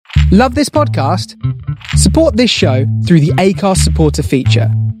Love this podcast? Support this show through the Acast supporter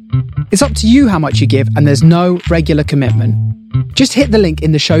feature. It's up to you how much you give, and there's no regular commitment. Just hit the link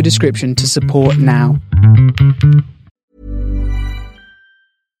in the show description to support now.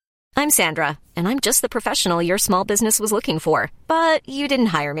 I'm Sandra, and I'm just the professional your small business was looking for. But you didn't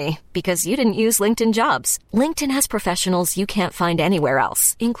hire me because you didn't use LinkedIn Jobs. LinkedIn has professionals you can't find anywhere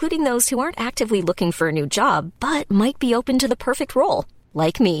else, including those who aren't actively looking for a new job, but might be open to the perfect role,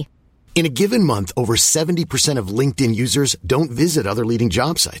 like me. In a given month, over 70% of LinkedIn users don't visit other leading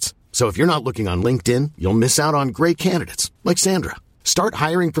job sites. So if you're not looking on LinkedIn, you'll miss out on great candidates like Sandra. Start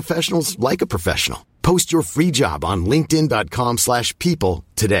hiring professionals like a professional. Post your free job on linkedin.com/people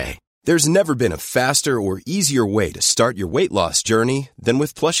today. There's never been a faster or easier way to start your weight loss journey than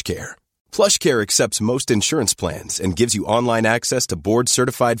with PlushCare. PlushCare accepts most insurance plans and gives you online access to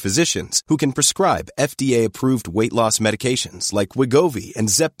board-certified physicians who can prescribe FDA-approved weight loss medications like Wegovy and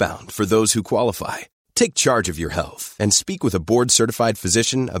Zepbound for those who qualify. Take charge of your health and speak with a board-certified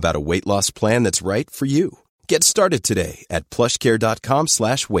physician about a weight loss plan that's right for you. Get started today at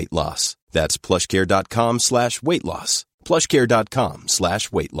plushcare.com/weight loss. That's plushcare.com/weight loss.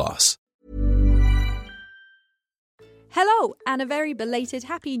 plushcare.com/weight loss. Hello, and a very belated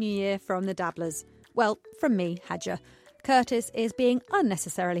Happy New Year from the Dabblers. Well, from me, Hadja. Curtis is being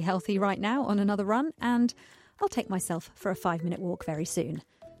unnecessarily healthy right now on another run, and I'll take myself for a 5-minute walk very soon.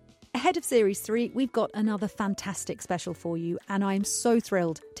 Ahead of Series 3, we've got another fantastic special for you, and I'm so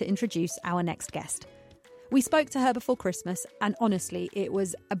thrilled to introduce our next guest. We spoke to her before Christmas, and honestly, it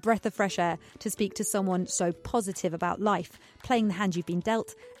was a breath of fresh air to speak to someone so positive about life, playing the hand you've been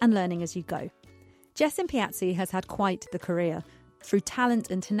dealt, and learning as you go. Jess Impiazzi has had quite the career. Through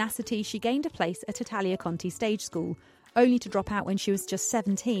talent and tenacity, she gained a place at Italia Conti Stage School, only to drop out when she was just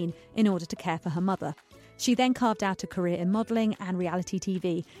 17 in order to care for her mother. She then carved out a career in modelling and reality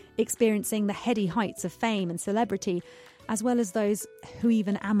TV, experiencing the heady heights of fame and celebrity, as well as those who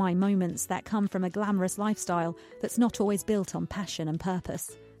even am I moments that come from a glamorous lifestyle that's not always built on passion and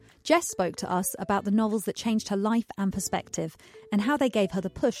purpose. Jess spoke to us about the novels that changed her life and perspective, and how they gave her the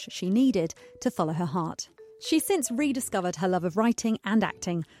push she needed to follow her heart. She's since rediscovered her love of writing and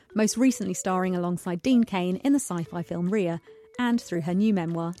acting, most recently starring alongside Dean Cain in the sci-fi film Rhea, and through her new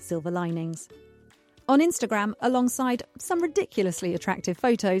memoir, Silver Linings. On Instagram, alongside some ridiculously attractive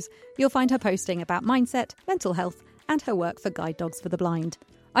photos, you'll find her posting about mindset, mental health, and her work for Guide Dogs for the Blind.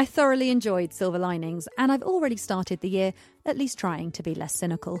 I thoroughly enjoyed Silver Linings, and I've already started the year at least trying to be less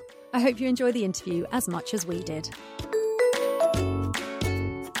cynical. I hope you enjoy the interview as much as we did.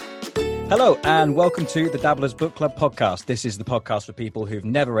 Hello and welcome to the Dabblers Book Club podcast. This is the podcast for people who've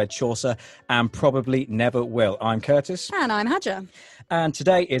never read Chaucer and probably never will. I'm Curtis. And I'm Hadja. And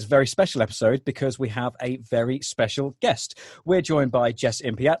today is a very special episode because we have a very special guest. We're joined by Jess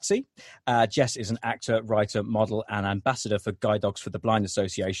Impiazzi. Jess is an actor, writer, model and ambassador for Guide Dogs for the Blind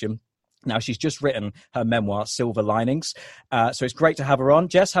Association. Now, she's just written her memoir, Silver Linings. So it's great to have her on.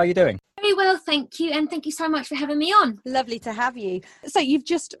 Jess, how are you doing? Very well, thank you. And thank you so much for having me on. Lovely to have you. So you've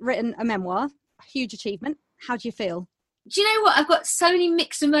just written a memoir, a huge achievement. How do you feel? Do you know what? I've got so many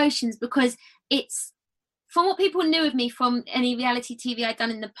mixed emotions because it's, from what people knew of me from any reality TV I'd done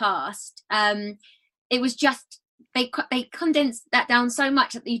in the past, it was just, they condensed that down so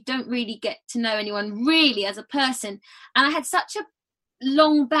much that you don't really get to know anyone really as a person. And I had such a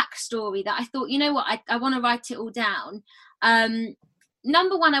long backstory that I thought, you know what, I want to write it all down.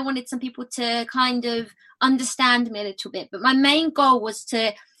 Number one, I wanted some people to kind of understand me a little bit, but my main goal was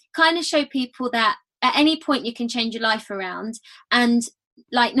to kind of show people that at any point you can change your life around, and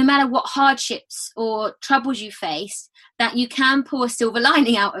like no matter what hardships or troubles you face, that you can pull a silver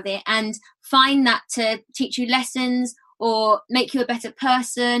lining out of it and find that to teach you lessons or make you a better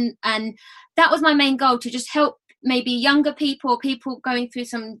person. And that was my main goal, to just help maybe younger people or people going through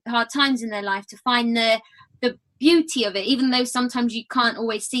some hard times in their life to find the beauty of it, even though sometimes you can't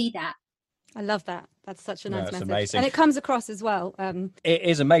always see that. I love that. That's such a nice message. Amazing. And it comes across as well. It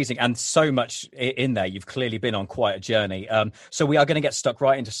is amazing, and so much in there. You've clearly been on quite a journey. So we are going to get stuck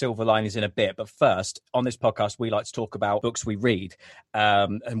right into Silver Linings in a bit. But first, on this podcast, we like to talk about books we read.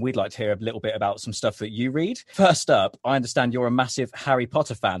 And we'd like to hear a little bit about some stuff that you read. First up, I understand you're a massive Harry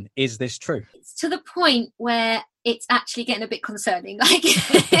Potter fan. Is this true? It's to the point where it's actually getting a bit concerning. Like,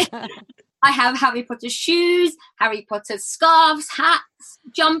 I have Harry Potter shoes, Harry Potter scarves, hats,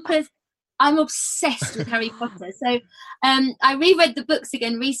 jumpers. I'm obsessed with Harry Potter. So I reread the books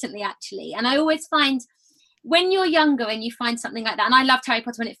again recently, actually. And I always find when you're younger and you find something like that, and I loved Harry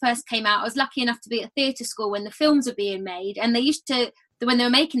Potter when it first came out. I was lucky enough to be at theatre school when the films were being made. And they used to, when they were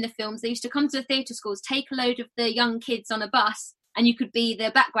making the films, they used to come to the theatre schools, take a load of the young kids on a bus and you could be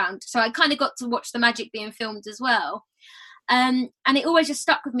the background. So I kind of got to watch the magic being filmed as well. And it always just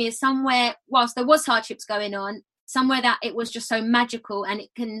stuck with me as somewhere, whilst there was hardships going on, somewhere that it was just so magical. And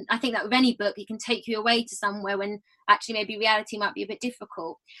I think that with any book, it can take you away to somewhere when actually maybe reality might be a bit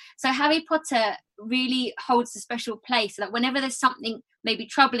difficult. So Harry Potter really holds a special place. Like whenever there's something maybe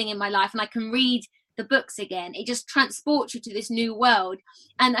troubling in my life and I can read the books again, it just transports you to this new world.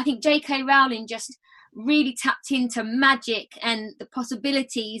 And I think J.K. Rowling just really tapped into magic and the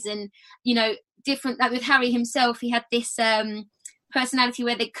possibilities, and different, like with Harry himself, he had this personality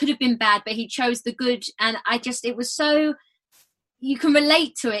where they could have been bad, but he chose the good. And it was so, you can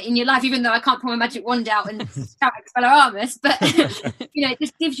relate to it in your life, even though I can't pull my magic wand out and shout Expelliarmus, but it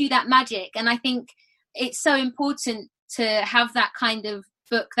just gives you that magic. And I think it's so important to have that kind of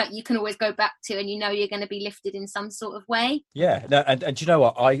book that you can always go back to, and you're going to be lifted in some sort of way. Yeah, no, and do you know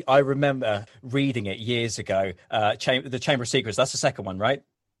what? I remember reading it years ago. The Chamber of Secrets. That's the second one, right?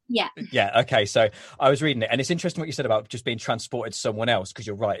 Yeah. Okay. So I was reading it, and it's interesting what you said about just being transported to someone else, because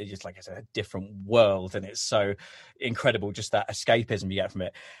you're right. It's just like it's a different world, and it's so incredible, just that escapism you get from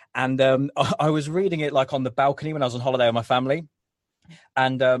it. And I was reading it like on the balcony when I was on holiday with my family.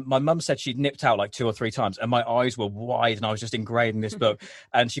 And my mum said she'd nipped out like 2 or 3 times, and my eyes were wide, and I was just engraving this book.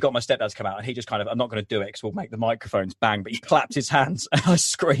 And she got my stepdad to come out, and he just kind of, I'm not going to do it because we'll make the microphones bang, but he clapped his hands and I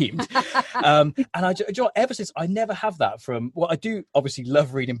screamed. And ever since, I never have that from, well, I do obviously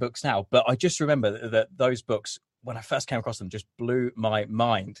love reading books now, but I just remember that those books, when I first came across them, just blew my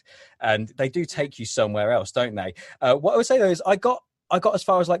mind. And they do take you somewhere else, don't they? What I would say though is I got as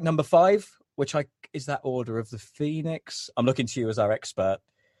far as like number 5, which is that Order of the Phoenix. I'm looking to you as our expert.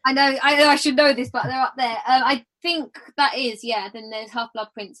 I know I should know this, but they're up there. I think that is, yeah. Then there's Half-Blood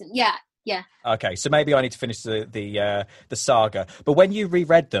Prince, and yeah. Okay, so maybe I need to finish the saga. But when you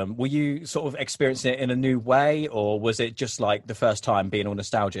reread them, were you sort of experiencing it in a new way, or was it just like the first time being all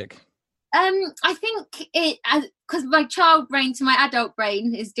nostalgic? I think it, because my child brain to my adult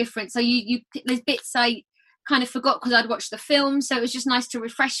brain is different. So there's bits I kind of forgot because I'd watched the film, so it was just nice to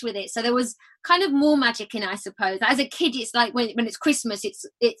refresh with it. So there was kind of more magic in it, I suppose. As a kid, it's like when it's Christmas,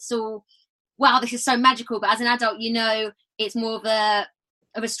 it's all, wow, this is so magical. But as an adult, it's more of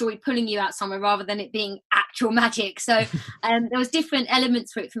a story pulling you out somewhere rather than it being actual magic. So there was different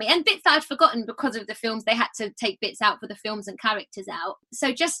elements for it for me, and bits that I'd forgotten because of the films. They had to take bits out for the films and characters out.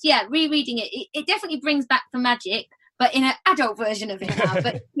 So just rereading it definitely brings back the magic, but in an adult version of it now,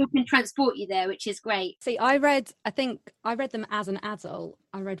 but you can transport you there, which is great. See, I read them as an adult.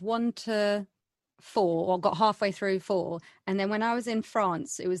 I read 1 to 4, or got halfway through 4. And then when I was in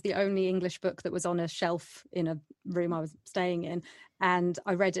France, it was the only English book that was on a shelf in a room I was staying in. And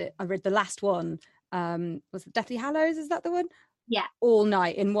I read it. I read the last one. Was it Deathly Hallows? Is that the one? Yeah. All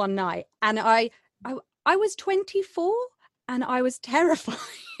night, in one night. And I was 24 and I was terrified.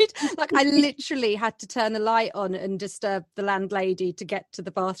 Like I literally had to turn the light on and disturb the landlady to get to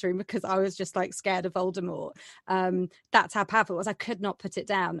the bathroom because I was just like scared of Voldemort. That's how powerful it was. I could not put it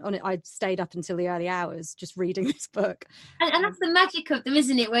down. On it, I stayed up until the early hours just reading this book. And that's the magic of them,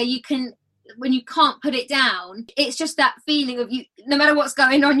 isn't it? Where you can, when you can't put it down, it's just that feeling of you, no matter what's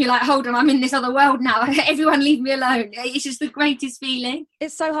going on, you're like, hold on, I'm in this other world now. Everyone leave me alone. It's just the greatest feeling.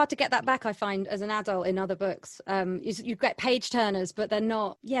 It's so hard to get that back, I find, as an adult in other books. You get page turners, but they're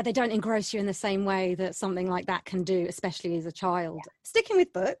not, they don't engross you in the same way that something like that can do, especially as a child. Yeah. Sticking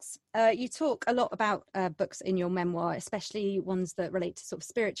with books, you talk a lot about books in your memoir, especially ones that relate to sort of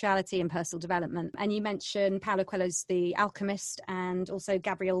spirituality and personal development. And you mention Paulo Coelho's The Alchemist and also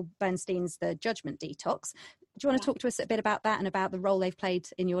Gabrielle Bernstein's The Judgment Detox. Do you want to talk to us a bit about that and about the role they've played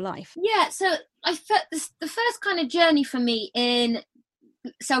in your life? Yeah, so the first kind of journey for me in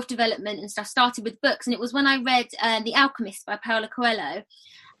self-development and stuff started with books, and it was when I read The Alchemist by Paulo Coelho.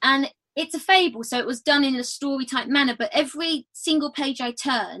 And it's a fable, so it was done in a story type manner, but every single page I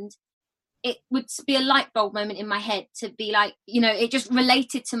turned, it would be a light bulb moment in my head to be like, it just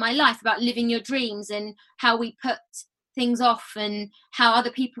related to my life about living your dreams and how we put things off and how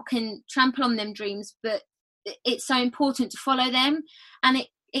other people can trample on them dreams, but it's so important to follow them. And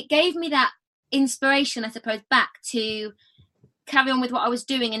it gave me that inspiration, I suppose, back to carry on with what I was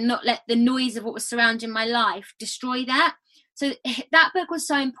doing and not let the noise of what was surrounding my life destroy that. So that book was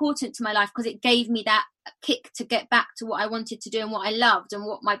so important to my life because it gave me that kick to get back to what I wanted to do and what I loved and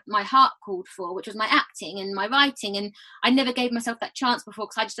what my heart called for, which was my acting and my writing. And I never gave myself that chance before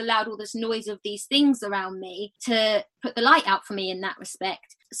because I just allowed all this noise of these things around me to put the light out for me in that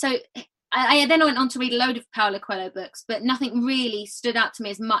respect. So I then went on to read a load of Paulo Coelho books, but nothing really stood out to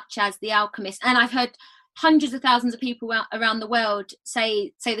me as much as The Alchemist. And I've heard hundreds of thousands of people around the world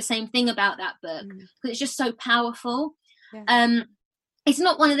say the same thing about that book because it's just so powerful. It's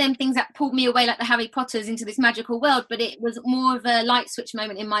not one of them things that pulled me away like the Harry Potters into this magical world, but it was more of a light switch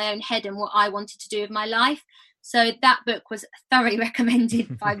moment in my own head and what I wanted to do with my life. So that book was thoroughly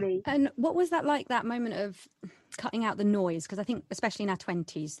recommended by me. And what was that like, that moment of cutting out the noise? Because I think especially in our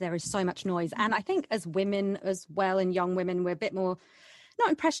 20s there is so much noise, and I think as women as well, and young women, we're a bit more not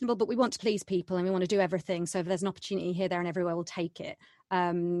impressionable, but we want to please people and we want to do everything. So if there's an opportunity here, there and everywhere, we'll take it.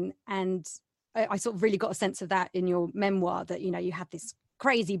 And I sort of really got a sense of that in your memoir, that, you know, you had this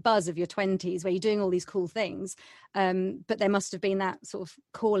crazy buzz of your 20s where you're doing all these cool things, but there must have been that sort of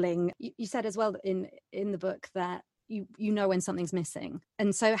calling. You said as well in the book that you know when something's missing.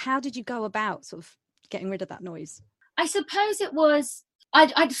 And so how did you go about sort of getting rid of that noise? I suppose it was,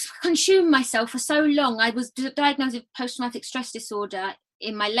 I'd consumed myself for so long. I was diagnosed with post-traumatic stress disorder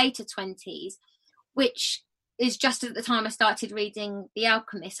in my later 20s, which is just at the time I started reading The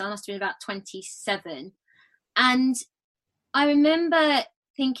Alchemist. I must have been about 27. And I remember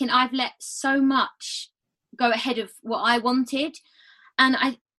thinking, I've let so much go ahead of what I wanted. And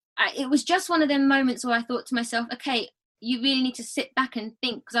it was just one of them moments where I thought to myself, okay, you really need to sit back and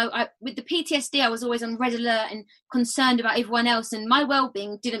think. Because I with the PTSD, I was always on red alert and concerned about everyone else, and my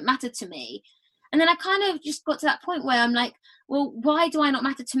well-being didn't matter to me. And then I kind of just got to that point where I'm like, well, why do I not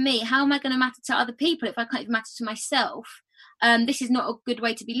matter to me? How am I going to matter to other people if I can't even matter to myself? This is not a good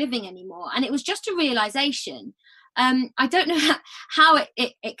way to be living anymore. And it was just a realization. I don't know how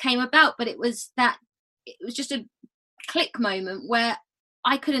it came about, but it was just a click moment where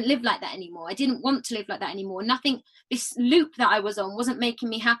I couldn't live like that anymore. I didn't want to live like that anymore. Nothing, this loop that I was on wasn't making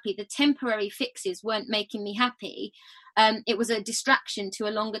me happy. The temporary fixes weren't making me happy. It was a distraction to a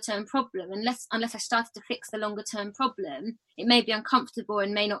longer term problem. Unless I started to fix the longer term problem, it may be uncomfortable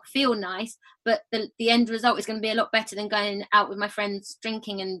and may not feel nice, but the end result is going to be a lot better than going out with my friends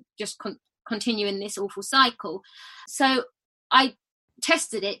drinking and just continuing this awful cycle. So I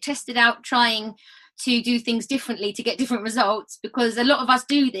tested out trying to do things differently to get different results, because a lot of us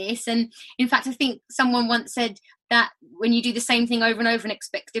do this. And in fact, I think someone once said that when you do the same thing over and over and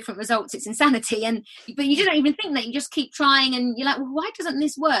expect different results, it's insanity. But you don't even think that, you just keep trying and you're like, well, why doesn't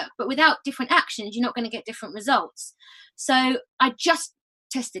this work? But without different actions, you're not going to get different results. So I just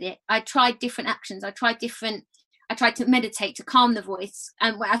tested it. I tried different actions. I tried to meditate to calm the voice.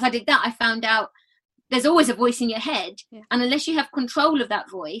 And as I did that, I found out there's always a voice in your head. Yeah. And unless you have control of that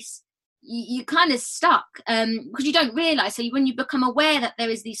voice, you kind of stuck, because you don't realize. So when you become aware that there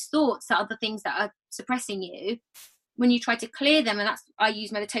is these thoughts that are the things that are suppressing you, when you try to clear them, and I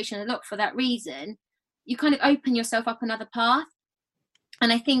use meditation a lot for that reason, you kind of open yourself up another path.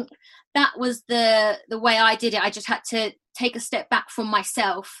 And I think that was the way I did it. I just had to take a step back from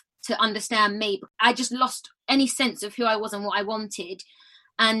myself to understand me. I just lost any sense of who I was and what I wanted,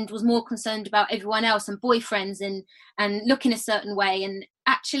 and was more concerned about everyone else and boyfriends and looking a certain way. And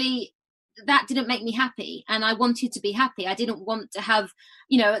actually that didn't make me happy, and I wanted to be happy. I didn't want to have,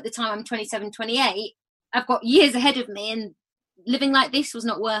 at the time I'm 27, 28, I've got years ahead of me, and living like this was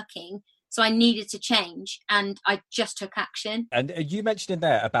not working. So I needed to change, and I just took action. And you mentioned in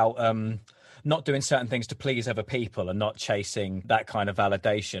there about not doing certain things to please other people and not chasing that kind of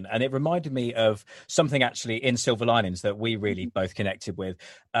validation. And it reminded me of something actually in Silver Linings that we really both connected with.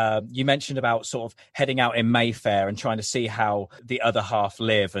 You mentioned about sort of heading out in Mayfair and trying to see how the other half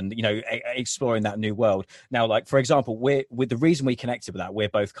live and, exploring that new world. Now, like, for example, with the reason we connected with that, we're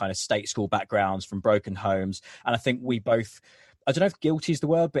both kind of state school backgrounds from broken homes. And I think we both, I don't know if guilty is the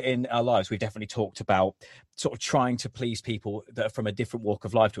word, but in our lives, we've definitely talked about sort of trying to please people that are from a different walk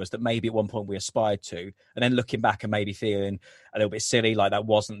of life to us that maybe at one point we aspired to, and then looking back and maybe feeling a little bit silly, like that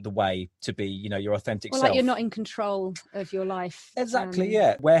wasn't the way to be, your authentic self. Like you're not in control of your life. Exactly,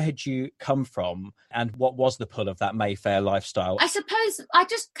 yeah. Where had you come from, and what was the pull of that Mayfair lifestyle? I suppose I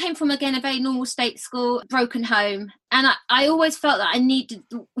just came from, again, a very normal state school, broken home. And I always felt that I needed,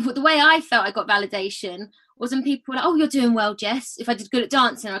 the way I felt I got validation wasn't people like, oh, you're doing well, Jess. If I did good at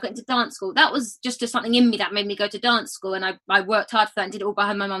dancing, I got into dance school. That was just something in me that made me go to dance school. And I worked hard for that and did it all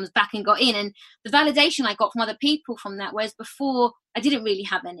behind my mum's back and got in. And the validation I got from other people from that, whereas before I didn't really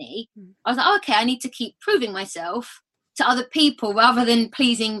have any. I was like, oh, okay, I need to keep proving myself to other people rather than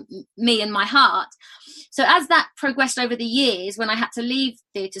pleasing me and my heart. So as that progressed over the years, when I had to leave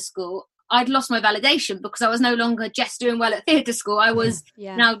theatre school, I'd lost my validation because I was no longer Jess doing well at theatre school. I was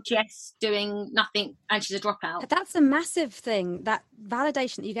now Jess doing nothing, and she's a dropout. That's a massive thing, that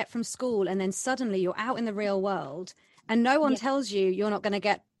validation that you get from school, and then suddenly you're out in the real world and no one tells you you're not going to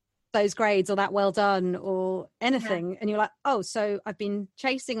get those grades or that well done or anything. And you're like, oh, so I've been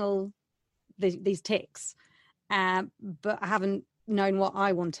chasing all these ticks, but I haven't known what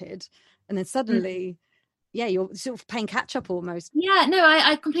I wanted. And then suddenly you're sort of playing catch up almost. Yeah, no,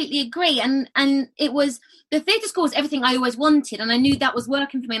 I completely agree. And it was, the theatre school was everything I always wanted, and I knew that was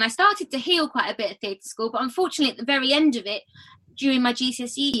working for me. And I started to heal quite a bit at theatre school, but unfortunately at the very end of it, during my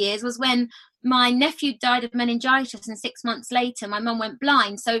GCSE years, was when my nephew died of meningitis, and 6 months later my mum went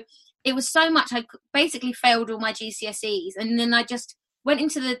blind. So it was so much, I basically failed all my GCSEs, and then I just went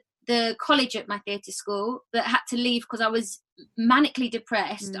into the college at my theatre school, but had to leave because I was manically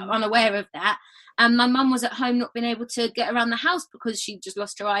depressed, unaware of that. And my mum was at home not being able to get around the house because she just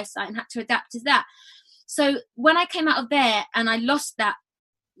lost her eyesight and had to adapt to that. So when I came out of there and I lost that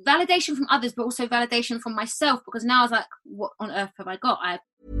validation from others, but also validation from myself, because now I was like, what on earth have I got?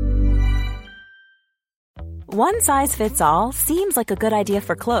 One size fits all seems like a good idea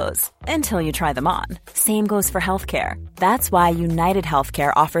for clothes until you try them on. Same goes for healthcare. That's why United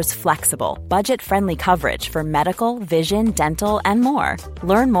Healthcare offers flexible, budget-friendly coverage for medical, vision, dental, and more.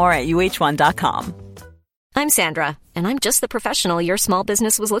 Learn more at uh1.com. I'm Sandra, and I'm just the professional your small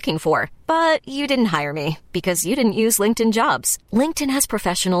business was looking for. But you didn't hire me because you didn't use LinkedIn Jobs. LinkedIn has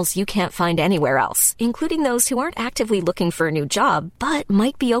professionals you can't find anywhere else, including those who aren't actively looking for a new job, but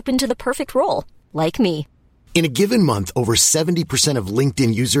might be open to the perfect role, like me. In a given month, over 70% of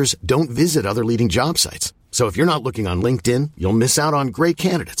LinkedIn users don't visit other leading job sites. So if you're not looking on LinkedIn, you'll miss out on great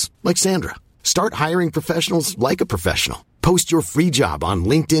candidates like Sandra. Start hiring professionals like a professional. Post your free job on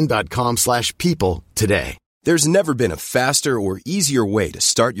linkedin.com/people today. There's never been a faster or easier way to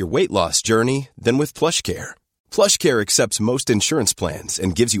start your weight loss journey than with PlushCare. PlushCare accepts most insurance plans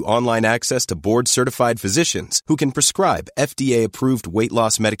and gives you online access to board-certified physicians who can prescribe FDA-approved weight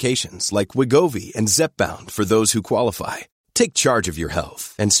loss medications like Wegovy and Zepbound for those who qualify. Take charge of your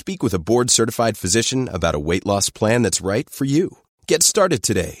health and speak with a board-certified physician about a weight loss plan that's right for you. Get started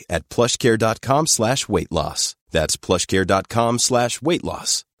today at plushcare.com/weight loss. That's plushcare.com/weight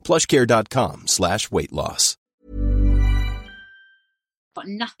loss. plushcare.com/weight loss. Got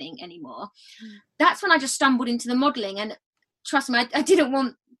nothing anymore. That's when I just stumbled into the modelling, and trust me, I didn't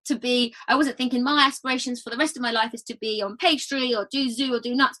want to be, I wasn't thinking my aspirations for the rest of my life is to be on Page 3 or do Zoo or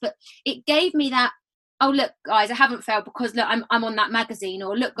do Nuts, but it gave me that, oh look guys, I haven't failed because look, I'm on that magazine,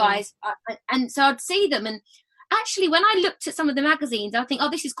 or look guys, and so I'd see them, and actually when I looked at some of the magazines I'd think, oh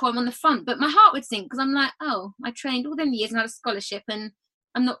this is cool, I'm on the front, but my heart would sink because I'm like, oh, I trained all them years and had a scholarship and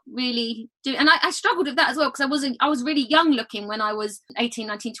I'm not really doing, and I struggled with that as well, because I was really young looking when I was 18,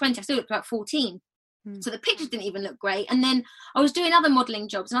 19, 20. I still looked about 14. So the pictures didn't even look great. And then I was doing other modelling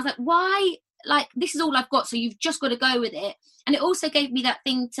jobs and I was like, why, like, this is all I've got, so you've just got to go with it. And it also gave me that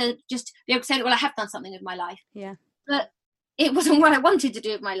thing to just be able to say, well, I have done something with my life. Yeah. But it wasn't what I wanted to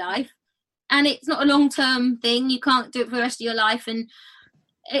do with my life. And it's not a long-term thing. You can't do it for the rest of your life. And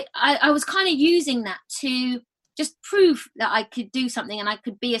I was kind of using that to just prove that I could do something and I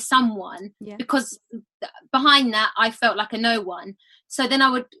could be a someone, because behind that I felt like a no one. So then I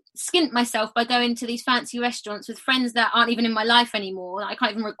would skint myself by going to these fancy restaurants with friends that aren't even in my life anymore. I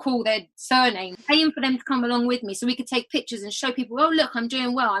can't even recall their surname, paying for them to come along with me so we could take pictures and show people, oh look, I'm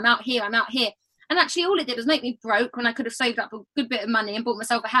doing well, I'm out here. And actually all it did was make me broke when I could have saved up a good bit of money and bought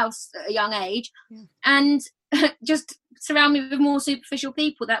myself a house at a young age, and just surround me with more superficial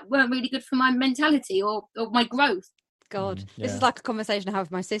people that weren't really good for my mentality or my growth. God, this is like a conversation I have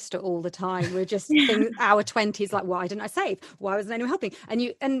with my sister all the time. We're just in our 20s, like, why didn't I save? Why wasn't anyone helping?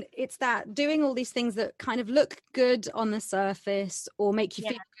 And it's that doing all these things that kind of look good on the surface or make you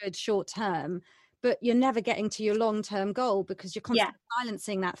feel good short term, but you're never getting to your long-term goal because you're constantly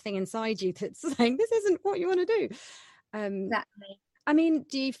silencing that thing inside you that's saying, this isn't what you want to do. Exactly. I mean,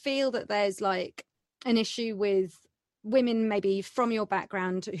 do you feel that there's like an issue with women maybe from your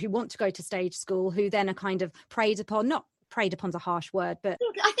background who want to go to stage school, who then are kind of preyed upon, not preyed upon's a harsh word, but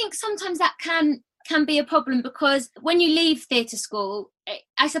I think sometimes that can be a problem, because when you leave theatre school,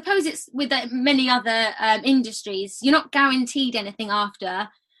 I suppose it's with many other industries, you're not guaranteed anything after,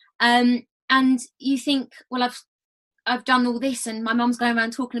 and you think, well, I've done all this and my mum's going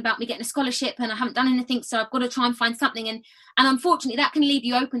around talking about me getting a scholarship and I haven't done anything, so I've got to try and find something, and unfortunately that can leave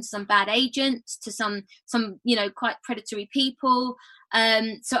you open to some bad agents, to some quite predatory people,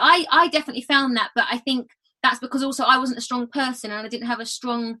 so I definitely found that, but I think that's because also I wasn't a strong person and I didn't have a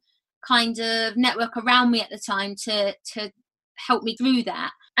strong kind of network around me at the time to help me through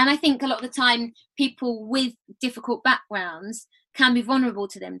that. And I think a lot of the time people with difficult backgrounds can be vulnerable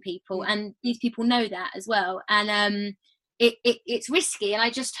to them people, and these people know that as well, and it's risky, and I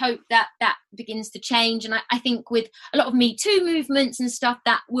just hope that begins to change. And I think with a lot of Me Too movements and stuff,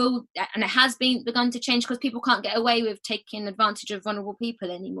 that will, and it has begun to change, because people can't get away with taking advantage of vulnerable people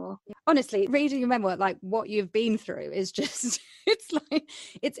anymore. Honestly, reading your memoir, like what you've been through is just, it's like,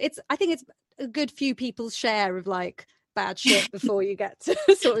 it's I think it's a good few people's share of like bad shit before you get to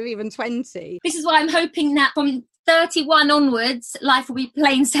sort of even 20. This is why I'm hoping that from 31 onwards, life will be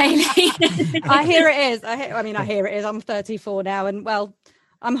plain sailing. I hear it is. I hear it is. I'm 34 now, and well,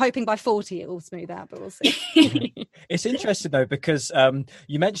 I'm hoping by 40 it will smooth out, but we'll see. It's interesting though, because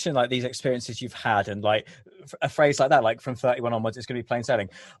you mentioned like these experiences you've had, and like a phrase like that, like from 31 onwards, it's going to be plain sailing.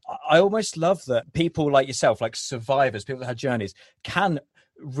 I almost love that people like yourself, like survivors, people that had journeys, can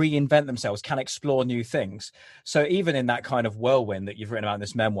reinvent themselves, can explore new things. So even in that kind of whirlwind that you've written about in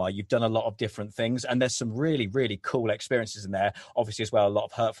this memoir, you've done a lot of different things, and there's some really, really cool experiences in there, obviously as well, a lot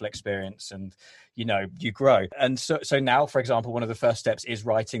of hurtful experience, and you know, you grow. And so now, for example, one of the first steps is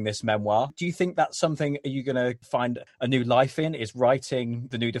writing this memoir. Do you think that's something, are you going to find a new life in, is writing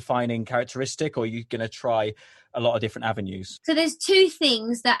the new defining characteristic, or are you going to try a lot of different avenues? So there's two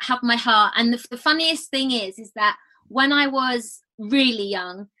things that have my heart, and the funniest thing is that when I was really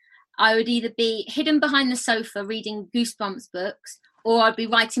young, I would either be hidden behind the sofa reading Goosebumps books, or I'd be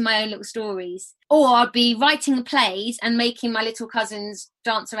writing my own little stories, or I'd be writing plays and making my little cousins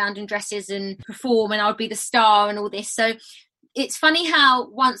dance around in dresses and perform, and I would be the star and all this. So it's funny how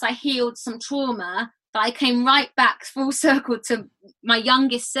once I healed some trauma, that I came right back full circle to my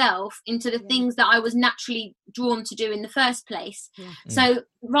youngest self, into the things that I was naturally drawn to do in the first place. Yeah. So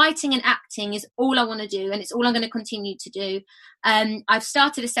writing and acting is all I want to do, and it's all I'm going to continue to do. I've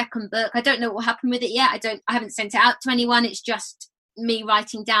started a second book. I don't know what will happen with it yet. I haven't sent it out to anyone. It's just me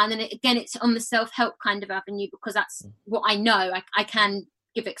writing down, and it's on the self-help kind of avenue, because that's what I know. I can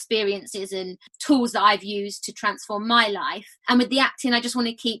give experiences and tools that I've used to transform my life. And with the acting, I just want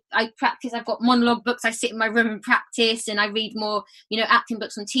to I practice. I've got monologue books. I sit in my room and practice, and I read more, acting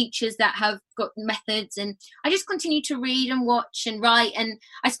books from teachers that have got methods, and I just continue to read and watch and write. And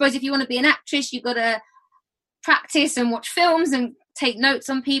I suppose if you want to be an actress, you've got to practice and watch films and take notes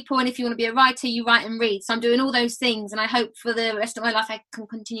on people, and if you want to be a writer, you write and read. So I'm doing all those things, and I hope for the rest of my life I can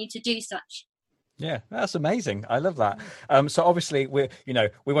continue to do such. Yeah, that's amazing. I love that. So obviously we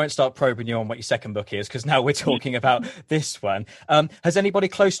won't start probing you on what your second book is, because now we're talking about this one. Has anybody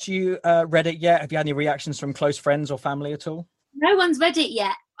close to you read it yet? Have you had any reactions from close friends or family at all? No one's read it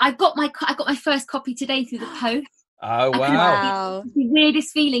yet. I got my first copy today through the post. Oh wow! It's the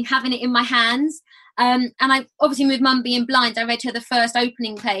weirdest feeling having it in my hands. And I obviously, with Mum being blind, I read her the first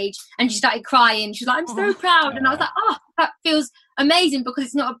opening page, and she started crying. She was like, "I'm so proud," and I was like, "Oh, that feels amazing," because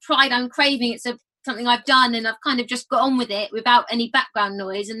it's not a pride I'm craving. It's something I've done, and I've kind of just got on with it without any background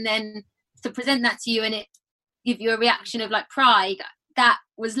noise. And then to present that to you and it give you a reaction of like pride, that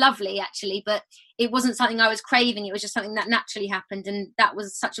was lovely actually. But it wasn't something I was craving. It was just something that naturally happened, and that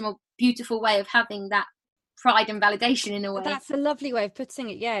was such a more beautiful way of having that pride and validation in a way. That's a lovely way of putting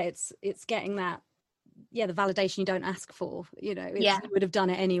it. Yeah, it's getting that. Yeah, the validation you don't ask for, you would have done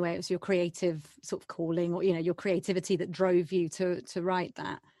it anyway. It was your creative sort of calling, or your creativity that drove you to write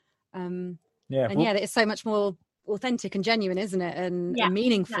that. It's so much more authentic and genuine, isn't it? And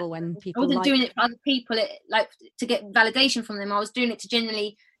meaningful when people. I wasn't doing it for other people, like to get validation from them. I was doing it to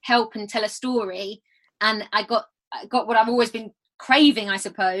genuinely help and tell a story, and I got what I've always been craving, I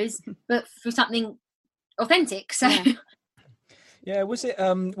suppose, but through something authentic. So. Yeah, was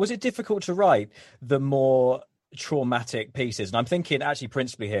it difficult to write the more traumatic pieces? And I'm thinking actually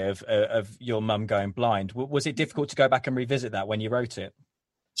principally here of your mum going blind. Was it difficult to go back and revisit that when you wrote it?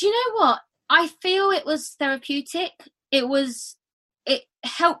 Do you know what? I feel it was therapeutic. It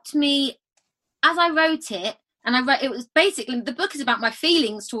helped me as I wrote it. And it was basically, the book is about my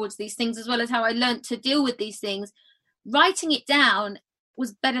feelings towards these things, as well as how I learned to deal with these things. Writing it down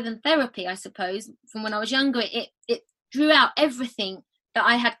was better than therapy, I suppose. From when I was younger, it drew out everything that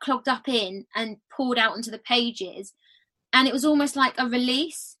I had clogged up in and poured out onto the pages. And it was almost like a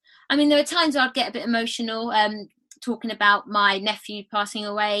release. I mean, there were times where I'd get a bit emotional, talking about my nephew passing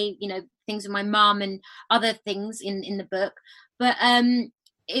away, things with my mum and other things in the book. But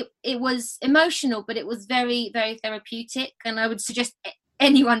it was emotional, but it was very, very therapeutic. And I would suggest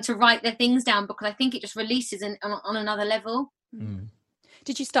anyone to write their things down, because I think it just releases on another level. Mm.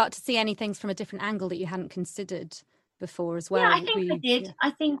 Did you start to see any things from a different angle that you hadn't considered before as well? Yeah, I think I did. Yeah. I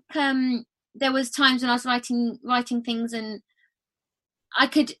think there was times when I was writing things, and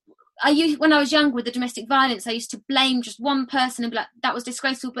when I was younger with the domestic violence, I used to blame just one person and be like, that was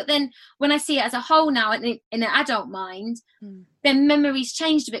disgraceful. But then when I see it as a whole now in an adult mind, then memories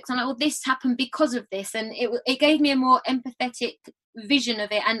changed a bit, because I'm like, well, this happened because of this. And it gave me a more empathetic vision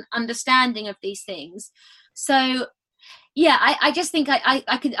of it and understanding of these things. So Yeah, I just think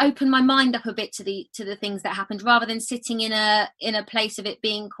I could open my mind up a bit to the things that happened, rather than sitting in a place of it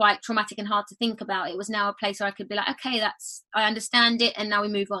being quite traumatic and hard to think about. It was now a place where I could be like, okay, I understand it, and now we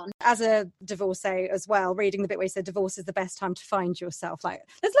move on. As a divorcee as well, reading the bit where you said divorce is the best time to find yourself. Like,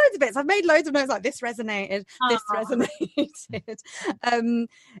 there's loads of bits. I've made loads of notes like this resonated, this resonated. I mean,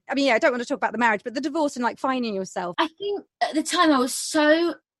 yeah, I don't want to talk about the marriage, but the divorce and like finding yourself. I think at the time I was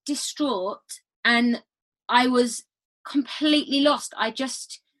so distraught and I was completely lost. I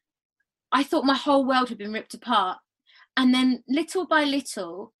thought my whole world had been ripped apart, and then little by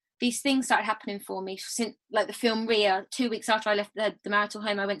little these things started happening for me. Since like the film Ria, 2 weeks after I left the marital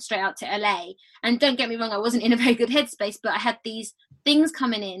home, I went straight out to LA, and don't get me wrong, I wasn't in a very good headspace, but I had these things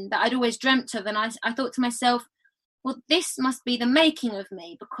coming in that I'd always dreamt of, and I thought to myself, well, this must be the making of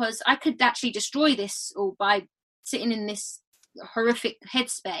me, because I could actually destroy this all by sitting in this horrific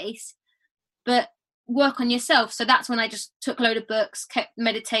headspace, but work on yourself. So that's when I just took a load of books, kept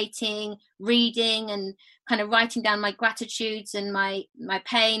meditating, reading, and kind of writing down my gratitudes and my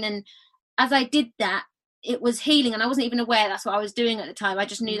pain. And as I did that, it was healing, and I wasn't even aware that's what I was doing at the time. I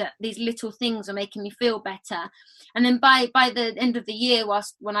just knew that these little things were making me feel better. And then by the end of the year,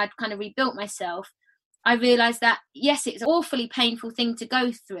 when I'd kind of rebuilt myself, I realized that yes, it's an awfully painful thing to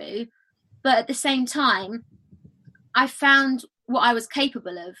go through, but at the same time I found what I was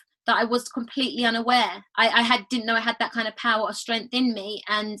capable of, that I was completely unaware. I didn't know I had that kind of power or strength in me,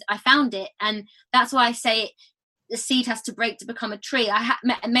 and I found it. And that's why I say the seed has to break to become a tree.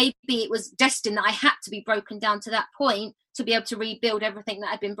 Maybe it was destined that I had to be broken down to that point to be able to rebuild everything that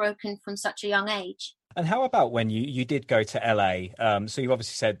had been broken from such a young age. And how about when you did go to LA? So you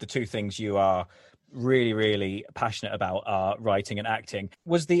obviously said the two things you are really, really passionate about are writing and acting.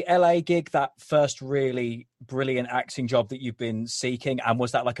 Was the LA gig that first really brilliant acting job that you've been seeking? And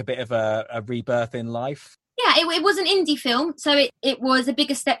was that like a bit of a rebirth in life? Yeah, it was an indie film, so it was a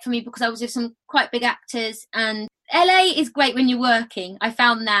bigger step for me because I was with some quite big actors, and LA is great when you're working. I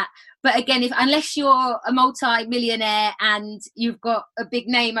found that. But again, unless you're a multi-millionaire and you've got a big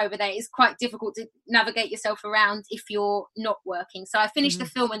name over there, it's quite difficult to navigate yourself around if you're not working. So I finished the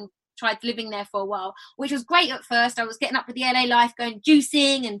film and tried living there for a while, which was great at first. I was getting up with the LA life, going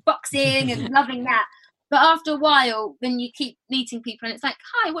juicing and boxing and loving that. But after a while, then you keep meeting people and it's like,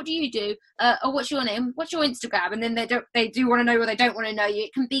 hi, what do you do? Or what's your name? What's your Instagram? And then they do want to know or they don't want to know you.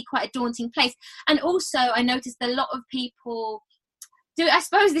 It can be quite a daunting place. And also I noticed a lot of people do, I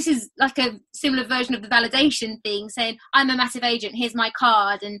suppose this is like a similar version of the validation thing, saying, I'm a massive agent, here's my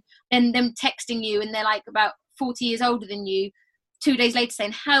card. And then them texting you and they're like about 40 years older than you, 2 days later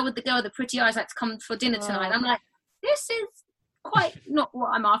saying, how would the girl with the pretty eyes like to come for dinner tonight? I'm like, this is quite not what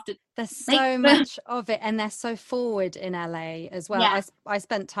I'm after. There's so much of it, and they're so forward in LA as well. Yeah. I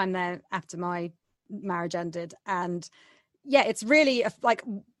spent time there after my marriage ended, and yeah, it's really like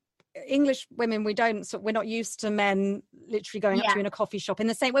English women, we're not used to men literally going up to you in a coffee shop in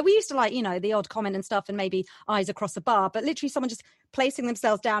the same way. We used to, like, you know, the odd comment and stuff and maybe eyes across a bar, but literally someone just placing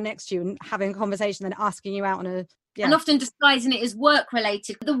themselves down next to you and having a conversation and asking you out on a and often disguising it as work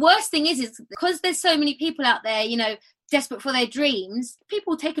related. The worst thing is because there's so many people out there, you know, desperate for their dreams,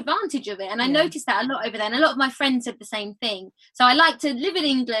 people take advantage of it. And I noticed that a lot over there. And a lot of my friends said the same thing. So I like to live in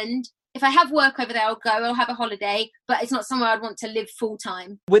England. If I have work over there, I'll have a holiday, but it's not somewhere I'd want to live full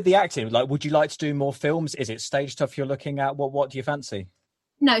time. With the acting, like, would you like to do more films? Is it stage stuff you're looking at? What do you fancy?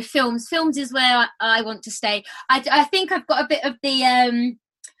 No, films. Films is where I want to stay. I think I've got a bit of the...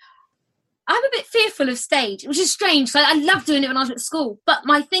 I'm a bit fearful of stage, which is strange. So I loved doing it when I was at school. But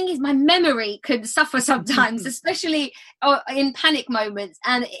my thing is my memory could suffer sometimes, especially in panic moments.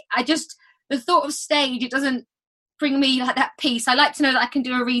 And the thought of stage, it doesn't bring me like that peace. I like to know that I can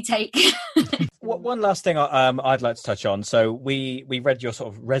do a retake. One last thing I'd like to touch on. So we read your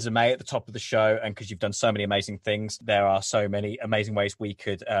sort of resume at the top of the show, and because you've done so many amazing things, there are so many amazing ways we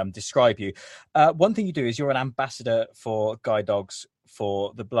could describe you. One thing you do is you're an ambassador for Guide Dogs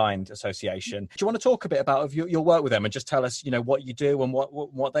for the Blind Association. Do you want to talk a bit about your work with them and just tell us, you know, what you do and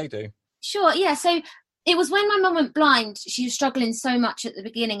what they do? Sure, yeah. So it was when my mum went blind, she was struggling so much at the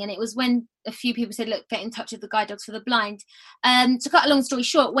beginning, and it was when a few people said, look, get in touch with the Guide Dogs for the Blind. To cut a long story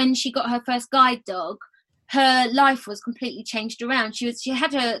short, when she got her first guide dog, her life was completely changed around. She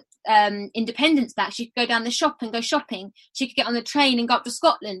had her independence back. She could go down the shop and go shopping. She could get on the train and go up to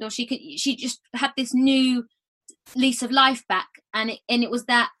Scotland, or she just had this new lease of life back. And it was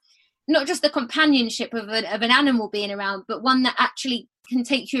that, not just the companionship of an animal being around, but one that actually can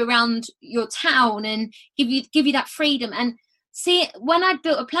take you around your town and give you that freedom. And see, when I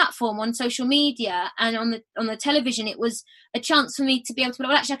built a platform on social media and on the television, it was a chance for me to be able to,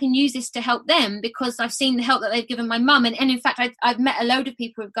 well, actually I can use this to help them, because I've seen the help that they've given my mum, and in fact I've met a load of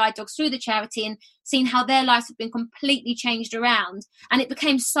people with guide dogs through the charity and seen how their lives have been completely changed around, and it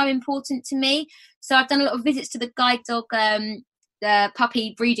became so important to me. So I've done a lot of visits to the guide dog the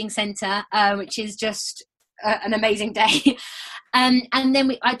puppy breeding centre, which is just an amazing day. And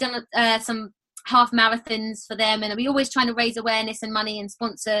then I've done some half marathons for them, and we always trying to raise awareness and money and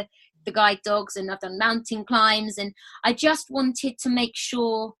sponsor the guide dogs, and I've done mountain climbs, and I just wanted to make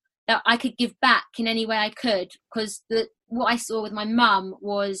sure that I could give back in any way I could, because what I saw with my mum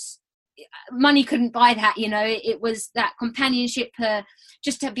was money couldn't buy that. It was that companionship,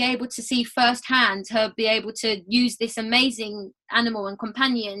 just to be able to see firsthand her be able to use this amazing animal and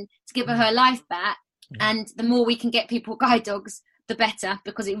companion to give her life back. And the more we can get people guide dogs, the better,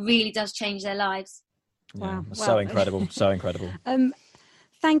 because it really does change their lives. Wow. So incredible. So incredible.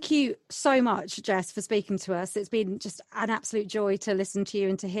 Thank you so much, Jess, for speaking to us. It's been just an absolute joy to listen to you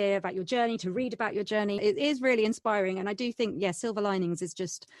and to hear about your journey, to read about your journey. It is really inspiring. And I do think, Silver Linings is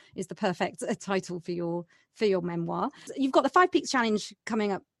the perfect title for your memoir. You've got the 5 Peaks Challenge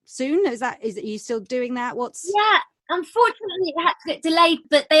coming up soon. Are you still doing that? Yeah. Unfortunately, it had to get delayed,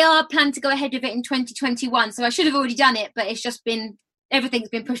 but they are planning to go ahead with it in 2021. So I should have already done it, but it's just everything's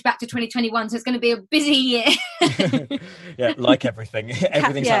been pushed back to 2021. So it's going to be a busy year. Yeah, like everything.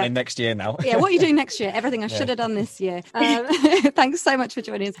 Everything's happening next year now. Yeah, what are you doing next year? Everything I should have done this year. Thanks so much for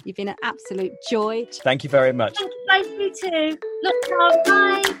joining us. You've been an absolute joy. Thank you very much. Thank you guys, you too. Look,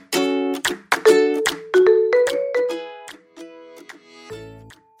 bye.